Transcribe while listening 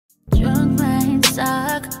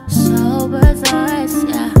suck, sober thoughts,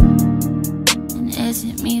 yeah. And is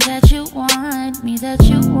it me that you want, me that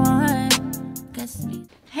you want? Guess me.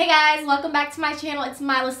 Hey guys, welcome back to my channel. It's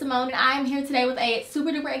Mila Simone and I am here today with a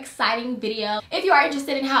super duper exciting video. If you are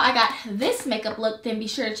interested in how I got this makeup look, then be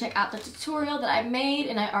sure to check out the tutorial that I made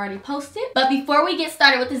and I already posted. But before we get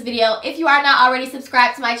started with this video, if you are not already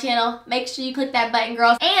subscribed to my channel, make sure you click that button,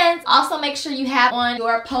 girls. And also make sure you have on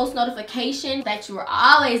your post notification that you are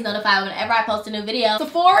always notified whenever I post a new video.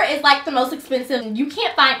 Sephora is like the most expensive. You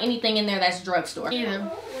can't find anything in there that's drugstore either.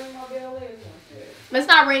 Let's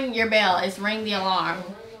not ring your bell, it's ring the alarm.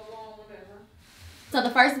 So the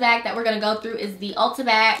first bag that we're going to go through is the Ulta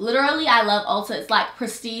bag. Literally, I love Ulta. It's like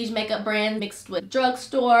prestige makeup brand mixed with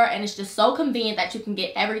drugstore, and it's just so convenient that you can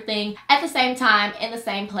get everything at the same time in the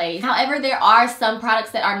same place. However, there are some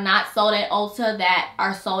products that are not sold at Ulta that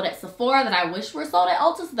are sold at Sephora that I wish were sold at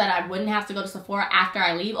Ulta so that I wouldn't have to go to Sephora after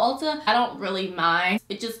I leave Ulta. I don't really mind.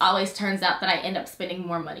 It just always turns out that I end up spending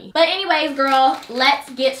more money. But anyways, girl, let's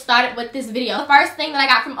get started with this video. The first thing that I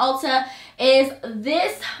got from Ulta is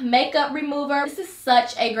this makeup remover. This is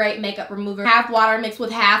such a great makeup remover. Half water mixed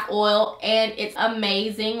with half oil, and it's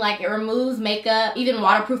amazing. Like, it removes makeup, even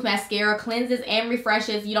waterproof mascara, cleanses and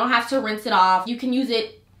refreshes. You don't have to rinse it off. You can use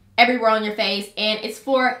it everywhere on your face, and it's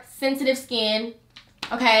for sensitive skin.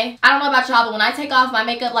 Okay, I don't know about y'all, but when I take off my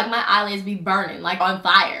makeup, like, my eyelids be burning, like on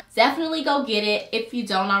fire. Definitely go get it if you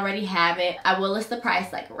don't already have it. I will list the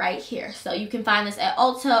price like right here. So you can find this at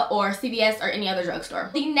Ulta or CVS or any other drugstore.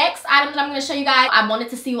 The next item that I'm going to show you guys, I wanted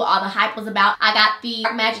to see what all the hype was about. I got the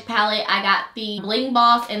Dark Magic palette, I got the Bling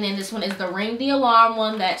Boss, and then this one is the Ring the Alarm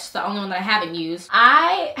one. That's the only one that I haven't used.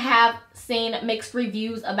 I have seen mixed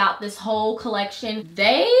reviews about this whole collection.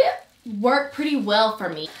 They work pretty well for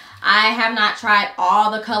me. I have not tried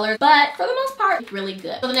all the colors, but for the most part, it's really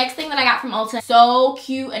good. So the next thing that I got from Ulta, so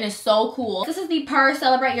cute and is so cool. This is the Purr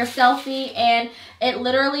Celebrate Your Selfie, and it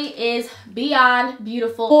literally is beyond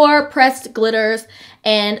beautiful. 4 pressed glitters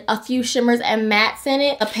and a few shimmers and mattes in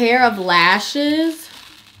it, a pair of lashes,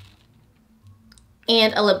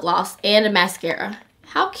 and a lip gloss and a mascara.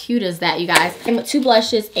 How cute is that, you guys? And with 2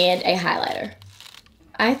 blushes and a highlighter.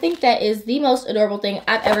 I think that is the most adorable thing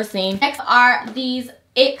I've ever seen. Next are these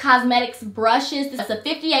It Cosmetics brushes. This is a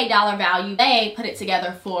 $58 value. They put it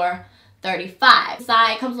together for $35.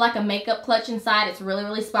 Inside comes like a makeup clutch inside. It's really,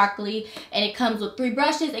 really sparkly. And it comes with 3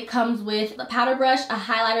 brushes. It comes with a powder brush, a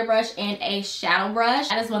highlighter brush, and a shadow brush.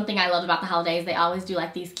 That is one thing I love about the holidays. They always do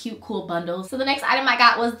like these cute, cool bundles. So the next item I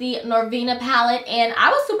got was the Norvina palette. And I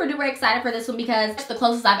was super duper excited for this one because the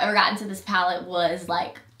closest I've ever gotten to this palette was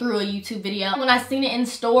like through a YouTube video. When I seen it in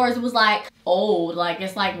stores, it was like old. Like,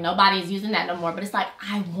 it's like nobody's using that no more. But it's like,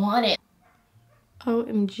 I want it.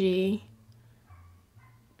 OMG.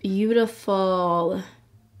 Beautiful.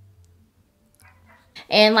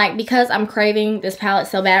 And like, because I'm craving this palette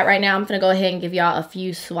so bad right now, I'm gonna go ahead and give y'all a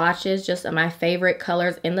few swatches just of my favorite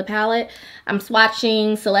colors in the palette. I'm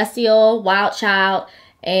swatching Celestial, Wild Child,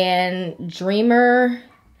 and Dreamer,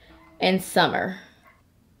 and Summer.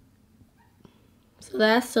 So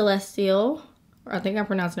that's Celestial. I think I'm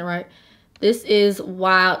pronouncing it right. This is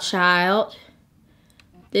Wild Child.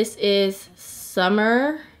 This is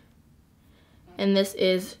Summer. And this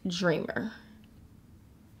is Dreamer.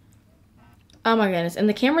 Oh my goodness. And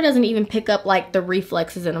the camera doesn't even pick up like the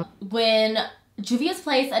reflexes in them. When Juvia's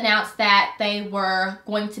Place announced that they were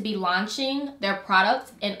going to be launching their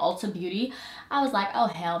products in Ulta Beauty, I was like, oh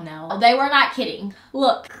hell no. They were not kidding.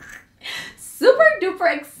 Look. Super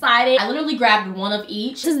duper excited. I literally grabbed one of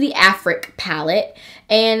each. This is the Afric palette.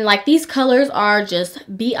 And like, these colors are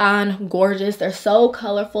just beyond gorgeous. They're so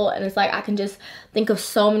colorful, and it's like I can just think of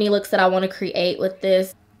so many looks that I want to create with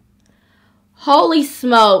this. Holy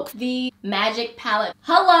smokes. The Magic palette.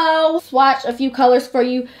 Hello. Swatch a few colors for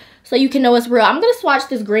you so you can know it's real. I'm going to swatch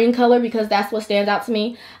this green color because that's what stands out to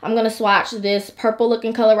me. I'm going to swatch this purple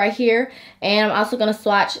looking color right here. And I'm also going to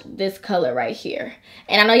swatch this color right here.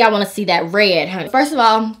 And I know y'all want to see that red, honey. First of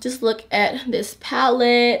all, just look at this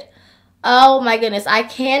palette. Oh my goodness. I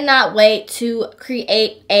cannot wait to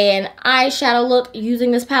create an eyeshadow look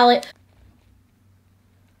using this palette.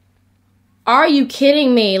 Are you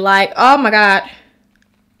kidding me? Like, oh my God.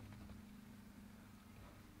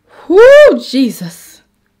 Whoo, Jesus.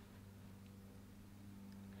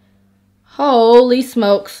 Holy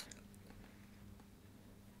smokes.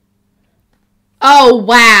 Oh,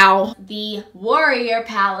 wow. The Warrior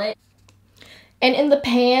palette. And in the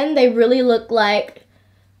pan, they really look like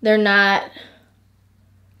they're not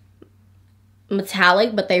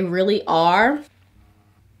metallic, but they really are.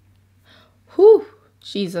 Whew.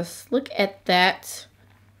 Jesus, look at that.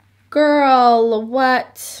 Girl,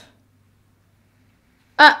 what?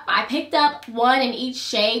 I picked up one in each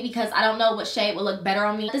shade because I don't know what shade would look better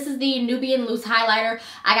on me. This is the Nubian Loose Highlighter.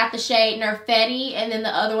 I got the shade Nerfetti, and then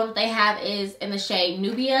the other one that they have is in the shade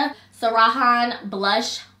Nubia. Sarahan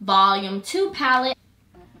Blush Volume 2 palette.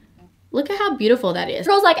 Look at how beautiful that is.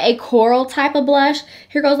 Here goes like a coral type of blush.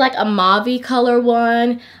 Here goes like a mauve color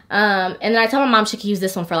one. And then I told my mom she could use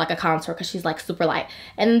this one for like a contour because she's like super light.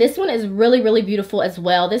 And this one is really, really beautiful as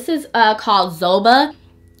well. This is called Zoba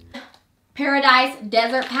Paradise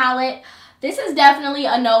Desert Palette. This is definitely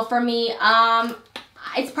a no for me.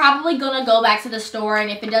 It's probably gonna go back to the store,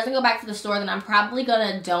 and if it doesn't go back to the store, then I'm probably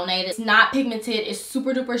gonna donate it. It's not pigmented. It's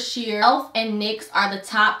super duper sheer. e.l.f. and NYX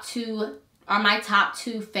are my top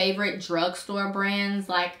two favorite drugstore brands.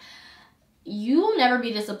 Like, you will never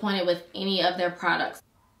be disappointed with any of their products.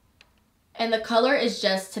 And the color is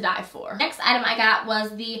just to die for. Next item I got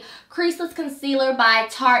was the Creaseless Concealer by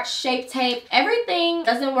Tarte Shape Tape. Everything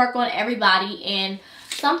doesn't work on everybody, and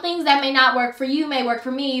some things that may not work for you may work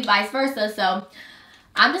for me, vice versa. So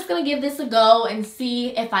I'm just gonna give this a go and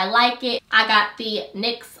see if I like it. I got the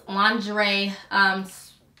NYX Lingerie.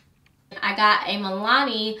 I got a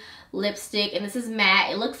Milani lipstick, and this is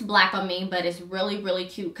matte. It looks black on me, but it's really, really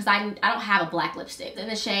cute because I don't have a black lipstick. It's in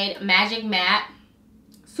the shade Magic Matte.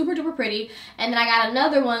 Super duper pretty. And then I got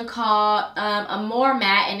another one called Amore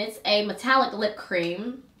Matte, and it's a metallic lip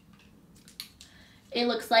cream. It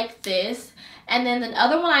looks like this. And then the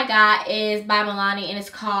other one I got is by Milani, and it's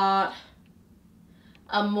called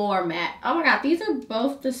Amore Matte. Oh my god, these are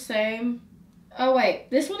both the same. Oh wait,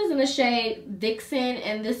 this one is in the shade Dixon,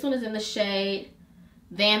 and this one is in the shade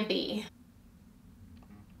Vampy.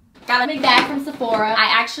 Got a big bag from Sephora.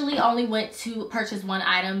 I actually only went to purchase one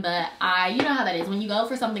item, but you know how that is. When you go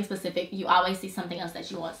for something specific, you always see something else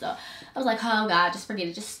that you want. So I was like, oh god, just forget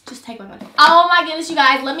it. Just take my money. Oh my goodness, you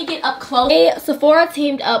guys, let me get up close. Sephora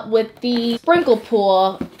teamed up with the Sprinkle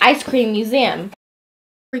Pool Ice Cream Museum.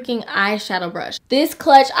 Freaking eyeshadow brush. This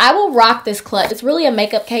clutch, I will rock this clutch. It's really a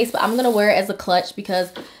makeup case, but I'm gonna wear it as a clutch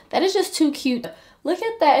because that is just too cute. Look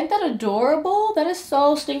at that. Isn't that adorable? That is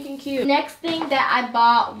so stinking cute. Next thing that I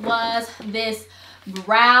bought was this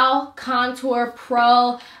Brow Contour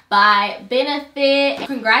Pro by Benefit.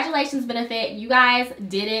 Congratulations, Benefit. You guys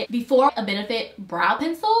did it. Before, a Benefit brow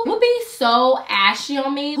pencil would be so ashy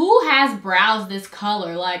on me. Who has brows this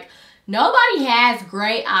color? Like, nobody has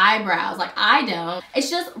great eyebrows. Like, I don't.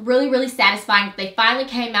 It's just really, really satisfying. They finally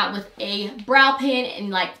came out with a brow pen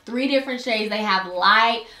in like 3 different shades. They have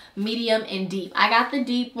light, medium, and deep. I got the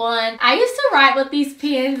deep one. I used to write with these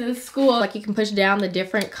pens in school. Like, you can push down the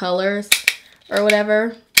different colors or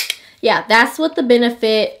whatever. Yeah, that's what the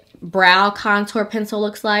Benefit brow contour pencil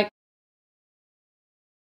looks like.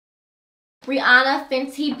 Rihanna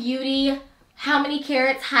Fenty Beauty How Many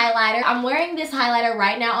Carats highlighter. I'm wearing this highlighter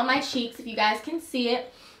right now on my cheeks, if you guys can see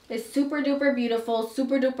it. It's super duper beautiful,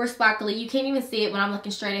 super duper sparkly. You can't even see it when I'm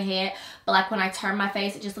looking straight ahead, but like when I turn my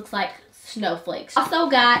face, it just looks like snowflakes. Also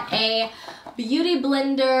got a beauty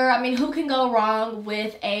blender. I mean, who can go wrong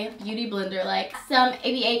with a beauty blender? Like some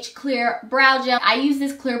ABH clear brow gel. I use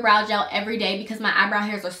this clear brow gel every day because my eyebrow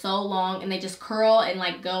hairs are so long and they just curl and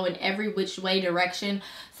like go in every which way direction.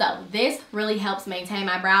 So this really helps maintain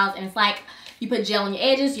my brows, and it's like you put gel on your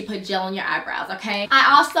edges, you put gel on your eyebrows, okay?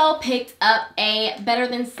 I also picked up a Better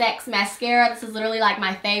Than Sex mascara. This is literally like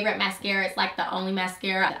my favorite mascara. It's like the only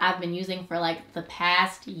mascara that I've been using for like the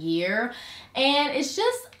past year. And it's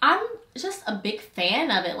just, I'm just a big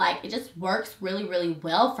fan of it. Like, it just works really, really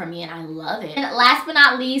well for me, and I love it. And last but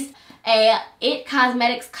not least, a IT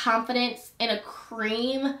Cosmetics Confidence in a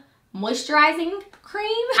Cream moisturizing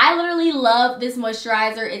cream. I literally love this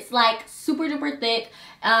moisturizer. It's like super duper thick.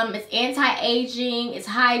 It's anti-aging, it's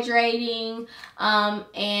hydrating,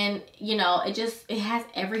 and you know, it has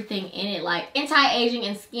everything in it, like anti-aging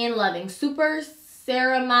and skin loving, super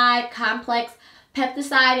ceramide complex,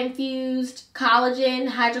 peptide infused, collagen,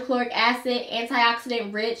 hydrochloric acid,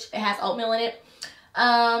 antioxidant rich. It has oatmeal in it.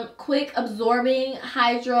 Quick absorbing,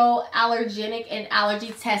 hypoallergenic, and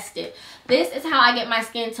allergy tested. This is how I get my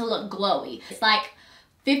skin to look glowy. It's like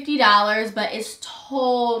 $50, but it's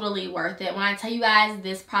totally worth it. When I tell you guys,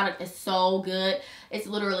 this product is so good. It's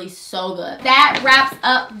literally so good. That wraps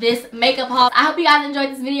up this makeup haul. I hope you guys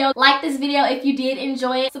enjoyed this video. Like this video if you did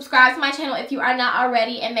enjoy it. Subscribe to my channel if you are not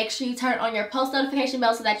already, and make sure you turn on your post notification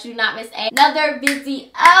bell so that you do not miss another video.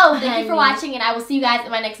 Thank you for watching, and I will see you guys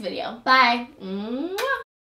in my next video. Bye. Mwah.